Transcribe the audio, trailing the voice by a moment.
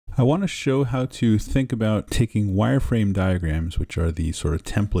I want to show how to think about taking wireframe diagrams, which are the sort of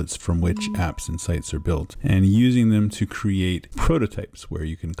templates from which apps and sites are built, and using them to create prototypes where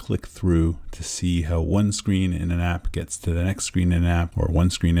you can click through to see how one screen in an app gets to the next screen in an app, or one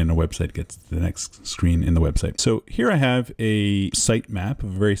screen in a website gets to the next screen in the website. So here I have a site map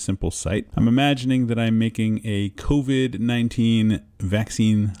of a very simple site. I'm imagining that I'm making a COVID-19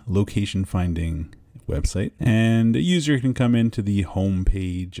 vaccine location finding website, and a user can come into the home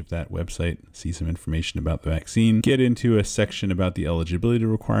page of that website, see some information about the vaccine, get into a section about the eligibility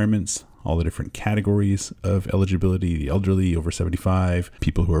requirements, all the different categories of eligibility, the elderly, over 75,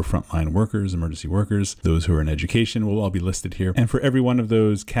 people who are frontline workers, emergency workers, those who are in education will all be listed here. And for every one of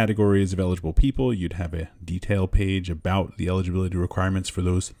those categories of eligible people, you'd have a detail page about the eligibility requirements for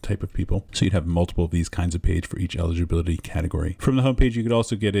those type of people. So you'd have multiple of these kinds of page for each eligibility category. From the home page, you could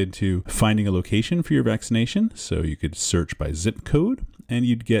also get into finding a location for your vaccination. So you could search by zip code, and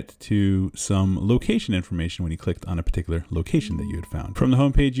you'd get to some location information when you clicked on a particular location that you had found. From the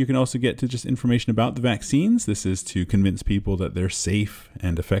homepage, you can also get to just information about the vaccines. This is to convince people that they're safe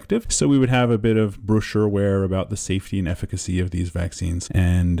and effective. So we would have a bit of brochureware about the safety and efficacy of these vaccines,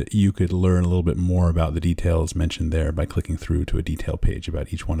 and you could learn a little bit more about the details mentioned there by clicking through to a detail page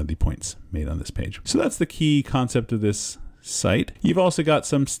about each one of the points made on this page. So that's the key concept of this site. You've also got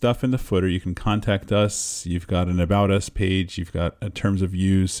some stuff in the footer. You can contact us. You've got an about us page. You've got a terms of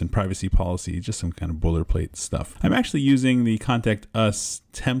use and privacy policy, just some kind of boilerplate stuff. I'm actually using the contact us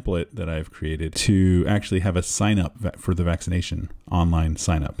template that I've created to actually have a sign up for the vaccination online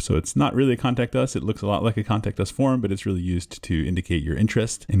sign up. So it's not really a contact us. It looks a lot like a contact us form, but it's really used to indicate your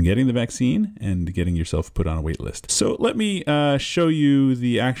interest in getting the vaccine and getting yourself put on a wait list. So let me show you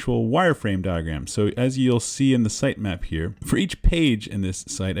the actual wireframe diagram. So as you'll see in the sitemap here, for each page in this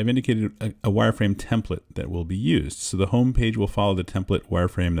site, I've indicated a wireframe template that will be used. So the home page will follow the template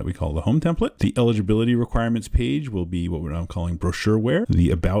wireframe that we call the home template. The eligibility requirements page will be what I'm calling brochureware. The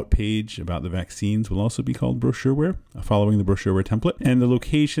about page about the vaccines will also be called brochureware, following the brochureware template. And the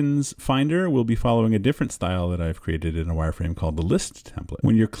locations finder will be following a different style that I've created in a wireframe called the list template.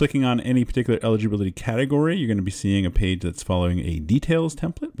 When you're clicking on any particular eligibility category, you're going to be seeing a page that's following a details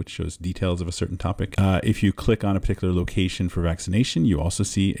template, which shows details of a certain topic. If you click on a particular location for vaccination, you also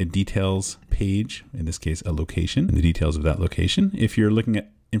see a details page, in this case a location, and the details of that location. If you're looking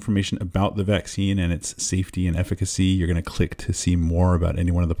at information about the vaccine and its safety and efficacy, you're going to click to see more about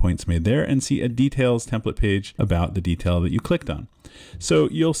any one of the points made there and see a details template page about the detail that you clicked on. So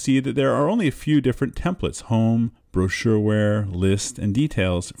you'll see that there are only a few different templates: home, brochureware, list, and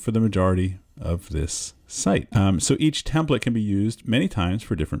details for the majority of this site. So each template can be used many times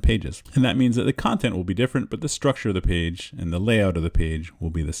for different pages. And that means that the content will be different, but the structure of the page and the layout of the page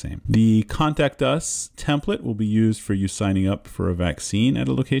will be the same. The Contact Us template will be used for you signing up for a vaccine at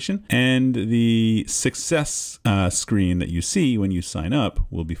a location. And the success screen that you see when you sign up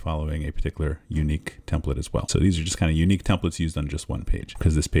will be following a particular unique template as well. So these are just kind of unique templates used on just one page.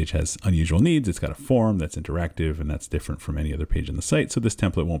 Because this page has unusual needs, it's got a form that's interactive, and that's different from any other page on the site. So this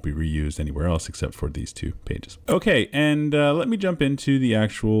template won't be reused anywhere else except for these two pages. Okay, and let me jump into the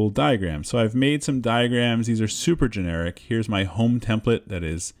actual diagram. So I've made some diagrams. These are super generic. Here's my home template that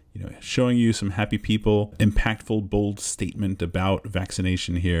is, showing you some happy people, impactful, bold statement about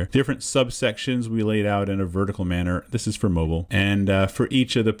vaccination here. Different subsections we laid out in a vertical manner. This is for mobile. And for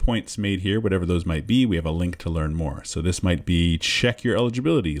each of the points made here, whatever those might be, we have a link to learn more. So this might be check your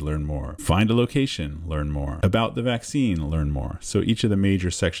eligibility, learn more. Find a location, learn more. About the vaccine, learn more. So each of the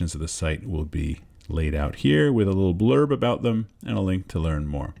major sections of the site will be laid out here with a little blurb about them and a link to learn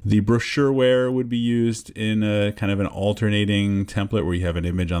more. The brochureware would be used in a kind of an alternating template where you have an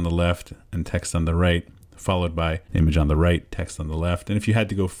image on the left and text on the right, followed by an image on the right, text on the left. And if you had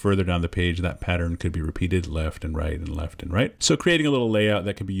to go further down the page, that pattern could be repeated left and right and left and right. So creating a little layout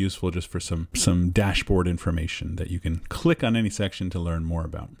that can be useful just for some dashboard information that you can click on any section to learn more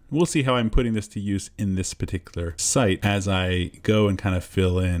about. We'll see how I'm putting this to use in this particular site as I go and kind of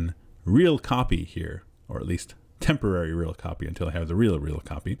fill in real copy here, or at least temporary real copy until I have the real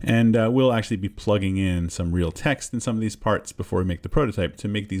copy. And we'll actually be plugging in some real text in some of these parts before we make the prototype to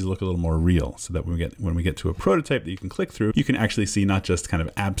make these look a little more real, so that when we get to a prototype that you can click through, you can actually see not just kind of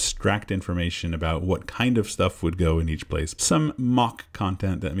abstract information about what kind of stuff would go in each place, some mock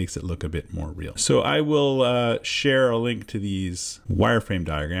content that makes it look a bit more real. So I will share a link to these wireframe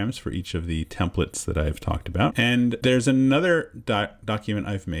diagrams for each of the templates that I've talked about. And there's another document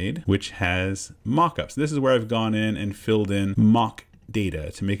I've made which has mock-ups. This is where I've gone in and filled in mock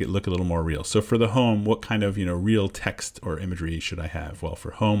data to make it look a little more real. So for the home, what kind of, real text or imagery should I have? Well,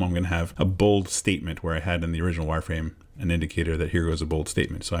 for home, I'm going to have a bold statement where I had in the original wireframe an indicator that here goes a bold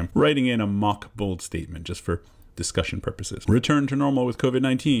statement. So I'm writing in a mock bold statement just for discussion purposes. Return to normal with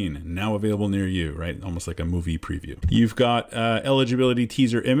COVID-19, now available near you, right? Almost like a movie preview. You've got eligibility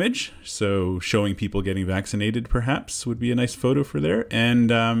teaser image, so showing people getting vaccinated perhaps would be a nice photo for there. And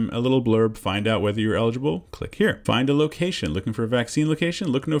a little blurb, find out whether you're eligible, click here. Find a location, looking for a vaccine location,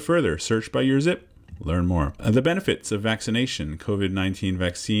 look no further, search by your zip. Learn more. The benefits of vaccination. COVID-19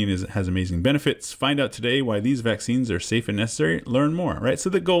 vaccine has amazing benefits. Find out today why these vaccines are safe and necessary. Learn more, right? So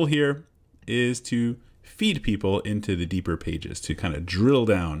the goal here is to feed people into the deeper pages, to kind of drill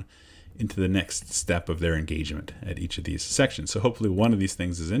down into the next step of their engagement at each of these sections. So hopefully one of these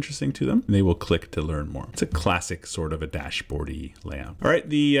things is interesting to them and they will click to learn more. It's a classic sort of a dashboardy layout. All right,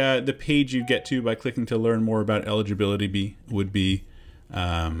 the page you get to by clicking to learn more about eligibility would be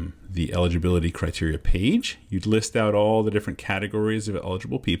the eligibility criteria page. You'd list out all the different categories of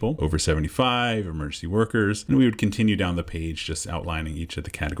eligible people, over 75, emergency workers, and we would continue down the page just outlining each of the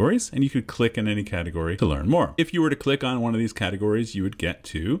categories, and you could click in any category to learn more. If you were to click on one of these categories, you would get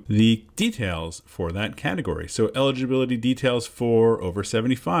to the details for that category. So eligibility details for over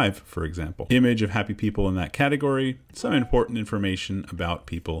 75, for example. Image of happy people in that category, some important information about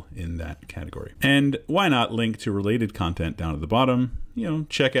people in that category. And why not link to related content down at the bottom?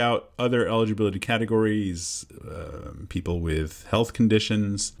 Check out other eligibility categories, people with health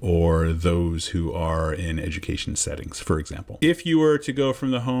conditions, or those who are in education settings, for example. If you were to go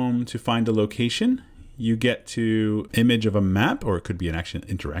from the home to find a location, you get to image of a map, or it could be an actual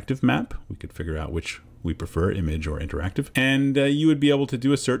interactive map. We could figure out which we prefer, image or interactive. And you would be able to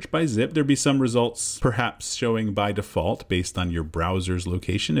do a search by zip. There'd be some results perhaps showing by default based on your browser's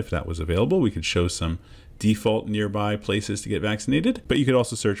location. If that was available, we could show some default nearby places to get vaccinated, but you could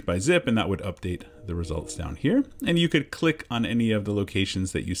also search by zip and that would update the results down here. And you could click on any of the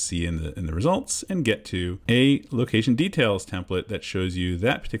locations that you see in the results and get to a location details template that shows you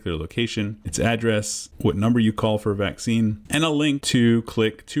that particular location, its address, what number you call for a vaccine, and a link to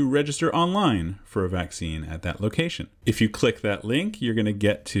click to register online for a vaccine at that location. If you click that link, you're going to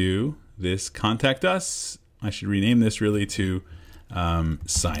get to this contact us. I should rename this really to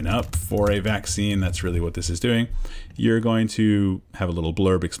sign up for a vaccine. That's really what this is doing. You're going to have a little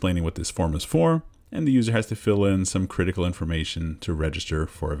blurb explaining what this form is for, and the user has to fill in some critical information to register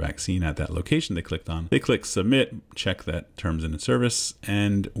for a vaccine at that location they clicked on. They click submit, check that terms and service,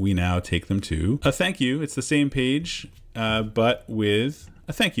 and we now take them to a thank you. It's the same page, but with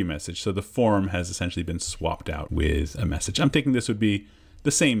a thank you message. So the form has essentially been swapped out with a message. I'm thinking this would be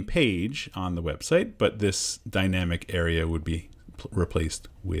the same page on the website, but this dynamic area would be replaced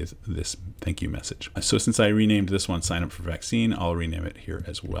with this thank you message. So since I renamed this one sign up for vaccine, I'll rename it here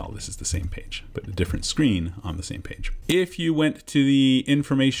as well. This is the same page, but a different screen on the same page. If you went to the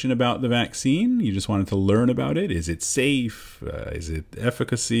information about the vaccine, you just wanted to learn about it. Is it safe? Is it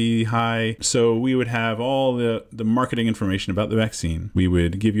efficacy high? So we would have all the marketing information about the vaccine. We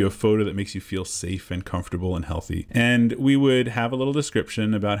would give you a photo that makes you feel safe and comfortable and healthy. And we would have a little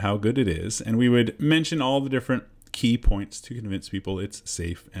description about how good it is. And we would mention all the different key points to convince people it's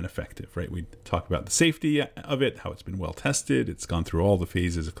safe and effective, right? We talk about the safety of it, how it's been well tested, it's gone through all the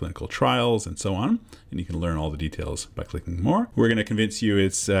phases of clinical trials and so on, and you can learn all the details by clicking more. We're going to convince you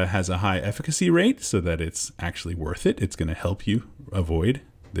it has a high efficacy rate so that it's actually worth it. It's going to help you avoid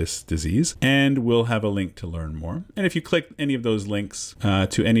this disease, and we'll have a link to learn more. And if you click any of those links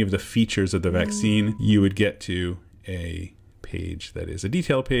to any of the features of the vaccine, you would get to a page that is a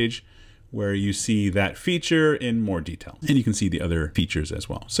detail page where you see that feature in more detail. And you can see the other features as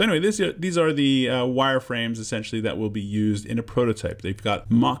well. So anyway, these are the wireframes essentially that will be used in a prototype. They've got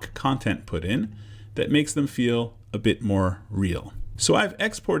mock content put in that makes them feel a bit more real. So I've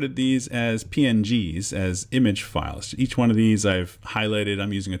exported these as PNGs, as image files. Each one of these I've highlighted.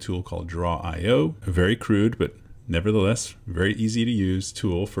 I'm using a tool called Draw.io, very crude, but nevertheless, very easy to use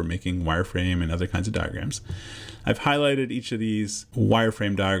tool for making wireframe and other kinds of diagrams. I've highlighted each of these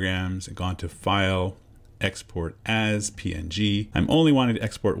wireframe diagrams and gone to File, Export as PNG. I'm only wanting to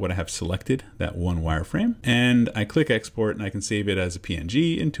export what I have selected, that one wireframe, and I click Export and I can save it as a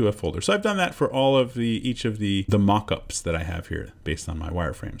PNG into a folder. So I've done that for all of each of the mock-ups that I have here based on my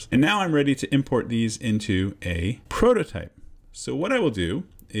wireframes. And now I'm ready to import these into a prototype. So what I will do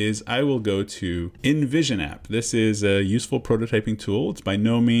is I will go to InvisionApp. This is a useful prototyping tool. It's by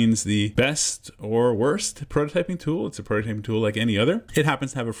no means the best or worst prototyping tool. It's a prototyping tool like any other. It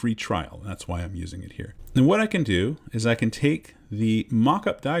happens to have a free trial. That's why I'm using it here. And what I can do is I can take the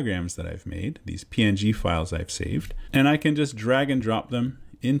mock-up diagrams that I've made, these PNG files I've saved, and I can just drag and drop them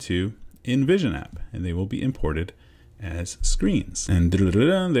into InvisionApp, and they will be imported as screens. And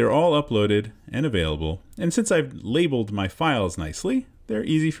they're all uploaded and available. And since I've labeled my files nicely, they're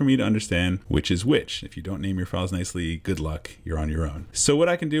easy for me to understand which is which. If you don't name your files nicely, good luck, you're on your own. So what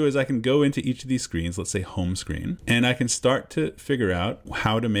I can do is I can go into each of these screens, let's say home screen, and I can start to figure out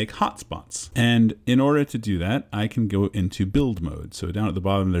how to make hotspots. And in order to do that, I can go into build mode. So down at the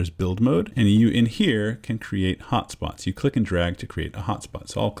bottom, there's build mode, and you in here can create hotspots. You click and drag to create a hotspot.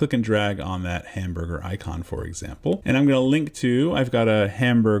 So I'll click and drag on that hamburger icon, for example, and I'm going to link to, I've got a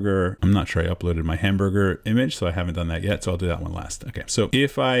hamburger, I'm not sure I uploaded my hamburger image, so I haven't done that yet. So I'll do that one last. Okay. So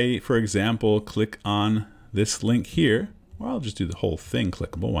if I, for example, click on this link here, well, I'll just do the whole thing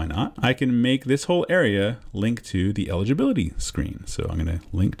clickable, why not? I can make this whole area link to the eligibility screen. So I'm gonna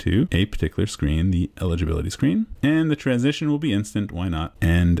link to a particular screen, the eligibility screen, and the transition will be instant, why not?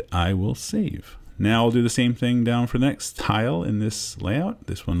 And I will save. Now I'll do the same thing down for the next tile in this layout.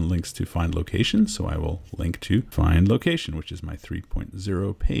 This one links to find location, so I will link to find location, which is my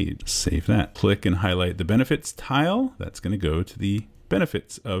 3.0 page. Save that. Click and highlight the benefits tile. That's gonna go to the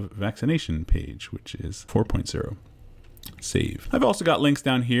benefits of vaccination page, which is 4.0. Save. I've also got links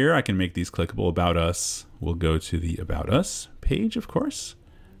down here. I can make these clickable. About us will go to the About Us page, of course,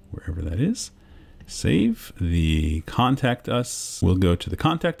 wherever that is. Save. The Contact Us will go to the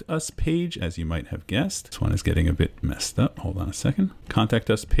Contact Us page, as you might have guessed. This one is getting a bit messed up. Hold on a second. Contact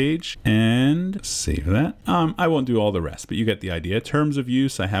Us page, and save that. I won't do all the rest, but you get the idea. Terms of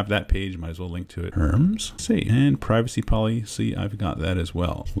use, I have that page. Might as well link to it. Terms. Save. And privacy policy, I've got that as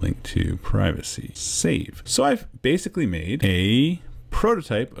well. Link to privacy. Save. So I've basically made a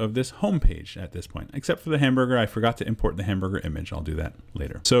prototype of this home page at this point, except for the hamburger. I forgot to import the hamburger image. I'll do that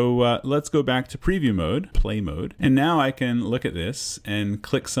later. So let's go back to preview mode, play mode. And now I can look at this and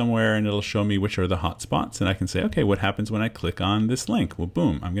click somewhere and it'll show me which are the hotspots. And I can say, okay, what happens when I click on this link? Well,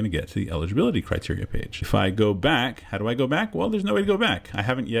 boom, I'm going to get to the eligibility criteria page. If I go back, how do I go back? Well, there's no way to go back. I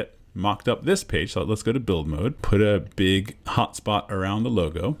haven't yet mocked up this page. So let's go to build mode, put a big hotspot around the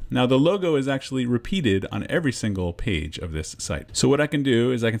logo. Now the logo is actually repeated on every single page of this site. So what I can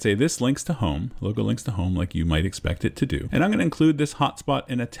do is I can say this links to home, logo links to home like you might expect it to do. And I'm going to include this hotspot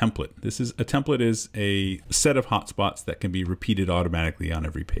in a template. A template is a set of hotspots that can be repeated automatically on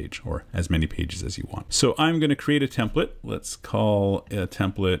every page or as many pages as you want. So I'm going to create a template. Let's call a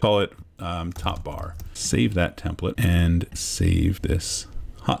template, call it top bar. Save that template and save this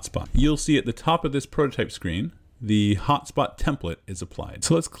hotspot. You'll see at the top of this prototype screen, the hotspot template is applied.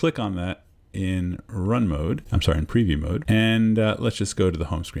 So let's click on that in run mode, in preview mode, and let's just go to the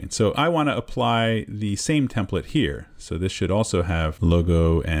home screen. So I want to apply the same template here. So this should also have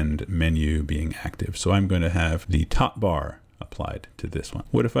logo and menu being active. So I'm going to have the top bar applied to this one.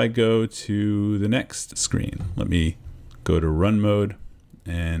 What if I go to the next screen? Let me go to run mode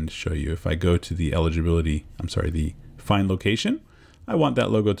and show you. If I go to the the find location, I want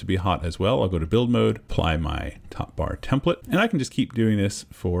that logo to be hot as well. I'll go to build mode, apply my top bar template, and I can just keep doing this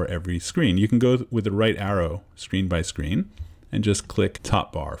for every screen. You can go with the right arrow screen by screen and just click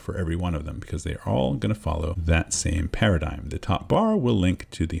top bar for every one of them because they're all going to follow that same paradigm. The top bar will link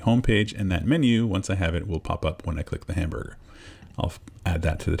to the home page, and that menu, once I have it, will pop up when I click the hamburger. I'll add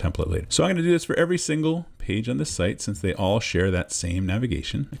that to the template later. So I'm going to do this for every single page on this site since they all share that same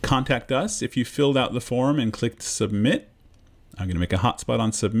navigation. Contact us. If you filled out the form and clicked submit, I'm going to make a hotspot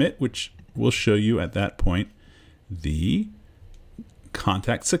on submit, which will show you at that point the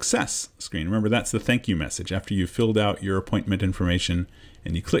contact success screen. Remember, that's the thank you message. After you filled out your appointment information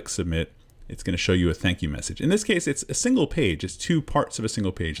and you click submit, it's going to show you a thank you message. In this case, it's a single page. It's two parts of a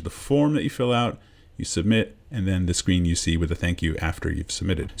single page. The form that you fill out, you submit, and then the screen you see with a thank you after you've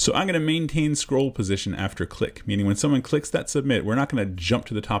submitted. So I'm going to maintain scroll position after click, meaning when someone clicks that submit, we're not going to jump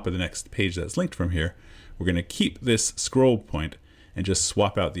to the top of the next page that's linked from here. We're going to keep this scroll point and just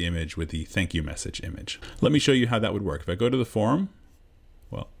swap out the image with the thank you message image. Let me show you how that would work. If I go to the form,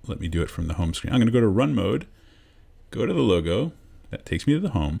 well, let me do it from the home screen. I'm going to go to run mode, go to the logo. That takes me to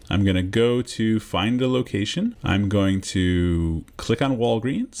the home. I'm going to go to find a location. I'm going to click on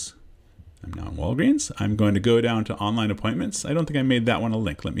Walgreens. I'm now in Walgreens. I'm going to go down to online appointments. I don't think I made that one a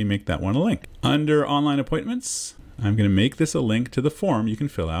link. Let me make that one a link. Under online appointments, I'm going to make this a link to the form you can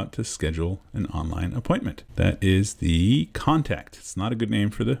fill out to schedule an online appointment. That is the contact. It's not a good name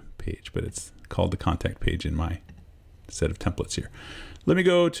for the page, but it's called the contact page in my set of templates here. Let me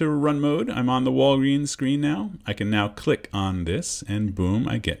go to run mode. I'm on the Walgreens screen now. I can now click on this and boom,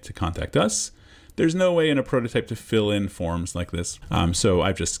 I get to contact us. There's no way in a prototype to fill in forms like this. So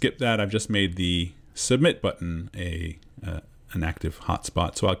I've just skipped that. I've just made the submit button an active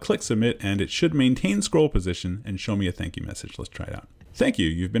hotspot. So I'll click submit and it should maintain scroll position and show me a thank you message. Let's try it out. Thank you,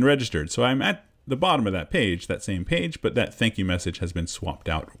 you've been registered. So I'm at the bottom of that page, that same page, but that thank you message has been swapped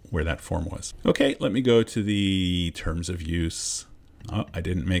out where that form was. Okay, let me go to the terms of use. Oh, I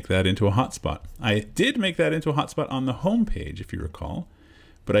didn't make that into a hotspot. I did make that into a hotspot on the home page, if you recall,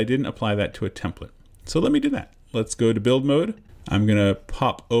 but I didn't apply that to a template. So let me do that. Let's go to build mode. I'm gonna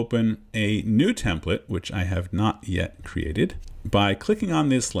pop open a new template, which I have not yet created, by clicking on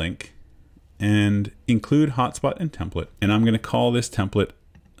this link and include hotspot and template. And I'm gonna call this template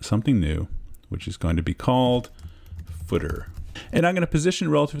something new, which is going to be called footer. And I'm going to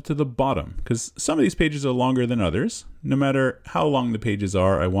position relative to the bottom because some of these pages are longer than others. No matter how long the pages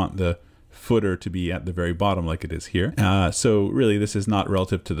are, I want the footer to be at the very bottom like it is here. So really this is not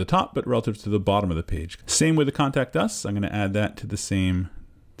relative to the top, but relative to the bottom of the page. Same with the contact us. I'm going to add that to the same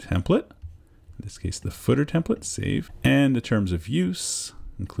template. In this case, the footer template, save. And the terms of use,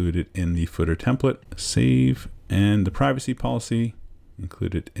 include it in the footer template, save. And the privacy policy,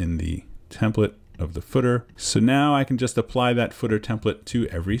 include it in the template of the footer. So now I can just apply that footer template to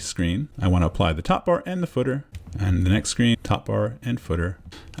every screen. I want to apply the top bar and the footer, and the next screen, top bar and footer.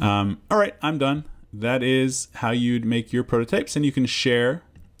 All right, I'm done. That is how you'd make your prototypes, and you can share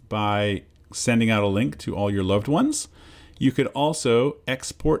by sending out a link to all your loved ones. You could also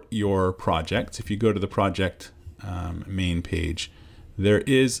export your projects. If you go to the project main page, there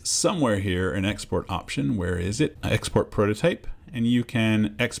is somewhere here an export option. Where is it? Export prototype. And you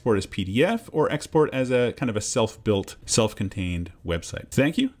can export as PDF or export as a kind of a self-built, self-contained website.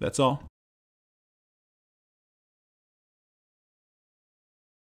 Thank you. That's all.